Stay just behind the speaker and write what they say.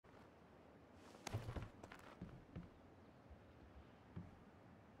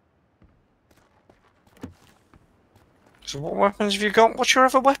So what weapons have you got? What's your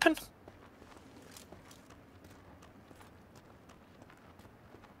other weapon?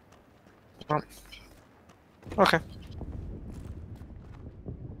 Right. Okay.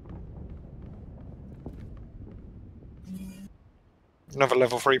 Another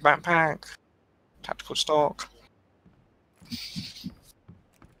level 3 backpack. Tactical stock.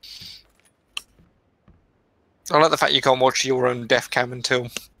 I like the fact you can't watch your own death cam until...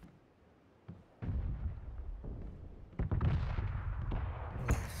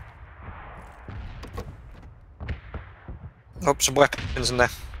 Oh, some weapons in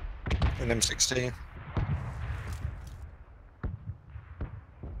there. An M16.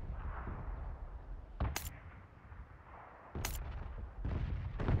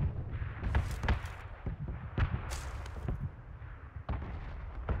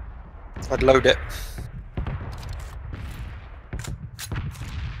 I'd load it.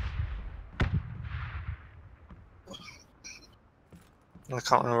 I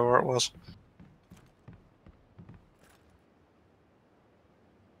can't remember where it was.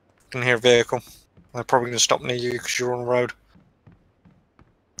 I can hear a vehicle. They're probably going to stop near you because you're on the road.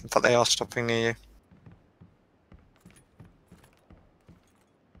 In fact, they are stopping near you.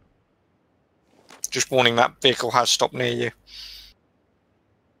 Just warning, that vehicle has stopped near you.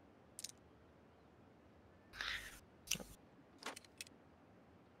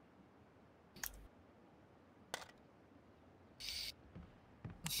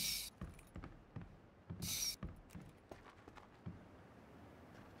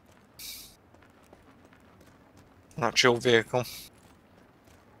 That's your vehicle.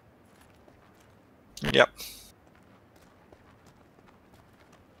 Yep.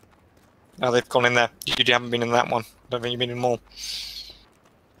 Now they've gone in there. You haven't been in that one. Don't think you've been in more.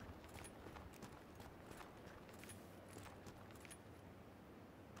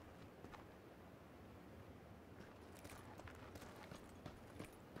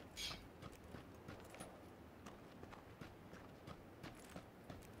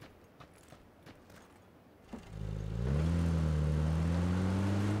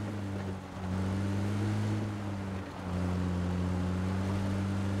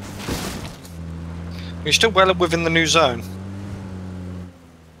 You're still well within the new zone.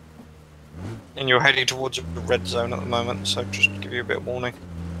 And you're heading towards the red zone at the moment, so just to give you a bit of warning.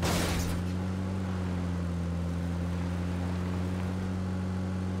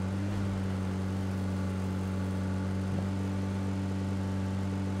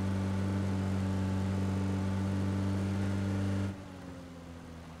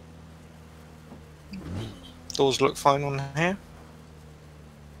 Doors look fine on here.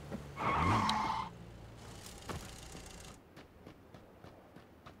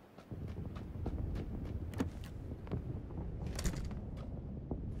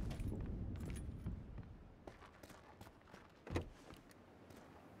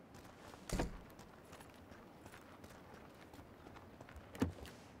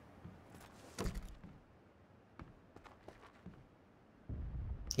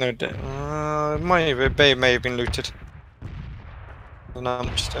 No, may have been looted. And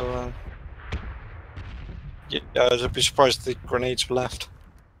I'm still. Yeah, I'd be surprised if the grenades were left.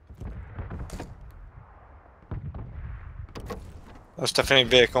 That's definitely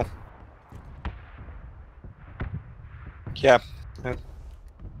a vehicle. Yeah.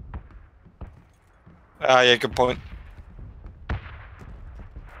 Yeah, good point.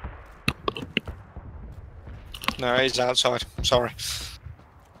 No, he's outside. Sorry.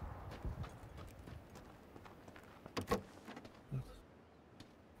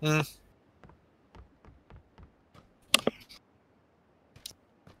 Hmm.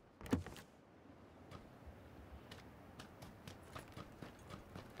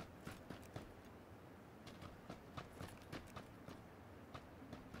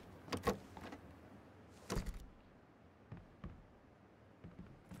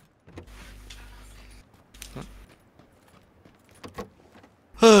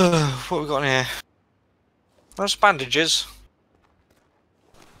 What have we got in here? Those bandages.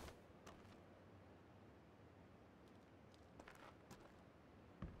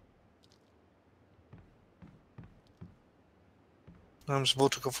 Some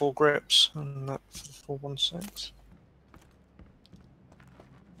vertical 4 grips and that 416.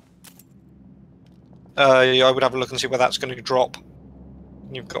 Yeah, I would have a look and see where that's going to drop.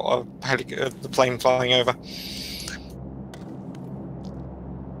 You've got the plane flying over.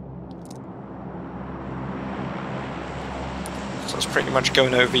 So it's pretty much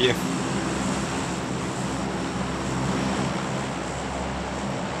going over you.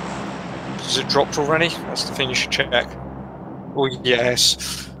 Has it dropped already? That's the thing you should check. Oh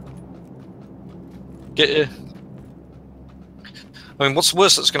yes. Get I mean, what's the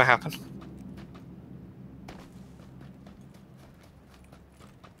worst that's going to happen?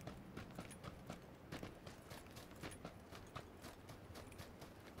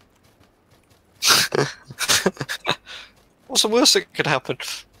 What's the worst that could happen?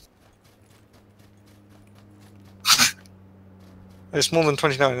 It's more than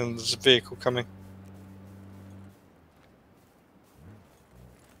 29 and there's a vehicle coming.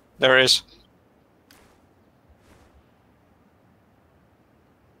 There it is.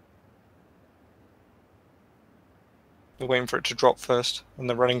 We're waiting for it to drop first, and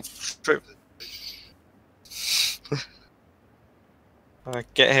they're running through.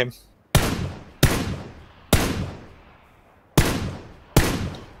 Get him.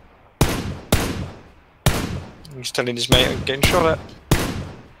 He's telling his mate I'm getting shot at.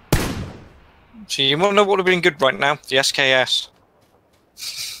 So you want to know what would have been good right now? The SKS.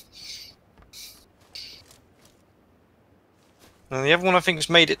 And the other one I think has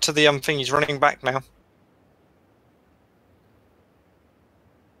made it to the thing. He's running back now.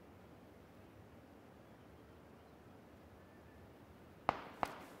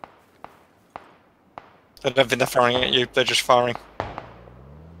 I don't think they're firing at you, they're just firing.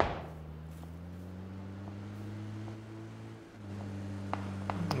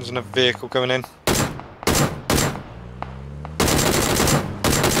 There's another vehicle going in.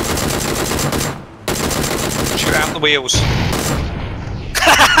 Shoot out the wheels.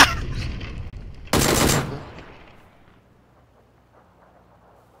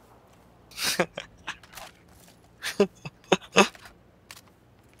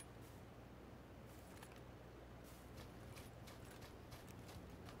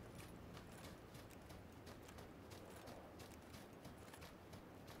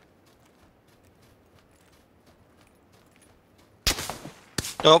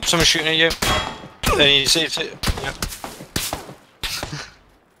 Oh, someone's shooting at you. Then you see it. Yeah.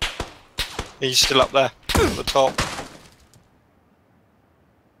 He's still up there at the top.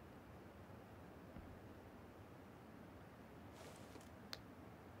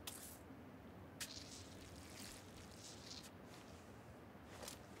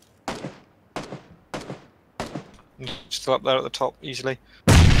 He's still up there at the top easily.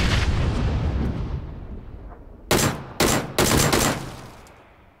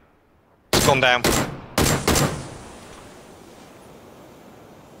 Gone down.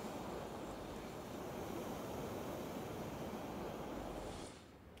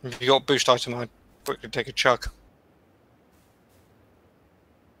 If you got boost item, I'd quickly take a chug.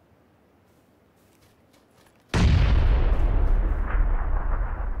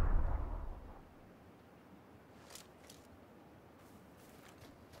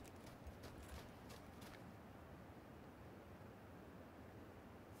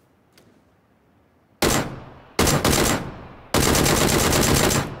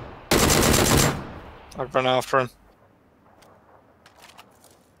 I'd run after him.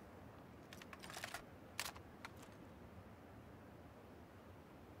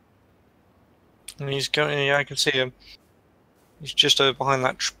 And he's going, yeah, I can see him. He's just behind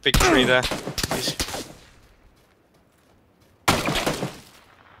that big tree there.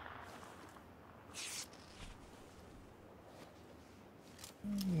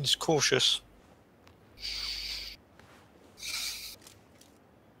 He's cautious.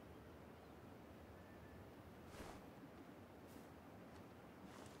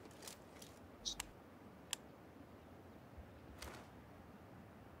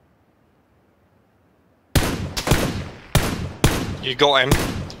 You got him.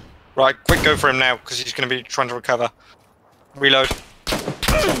 Right, quick go for him now, because he's going to be trying to recover. Reload.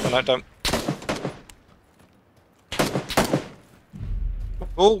 No, don't.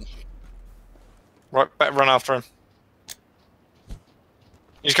 Oh! Right, better run after him.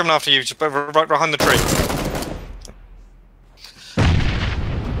 He's coming after you, just right behind the tree.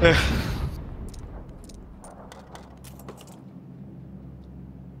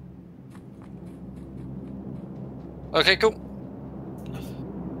 Okay, cool.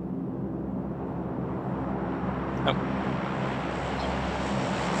 Oh.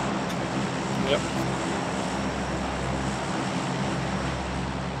 Yep.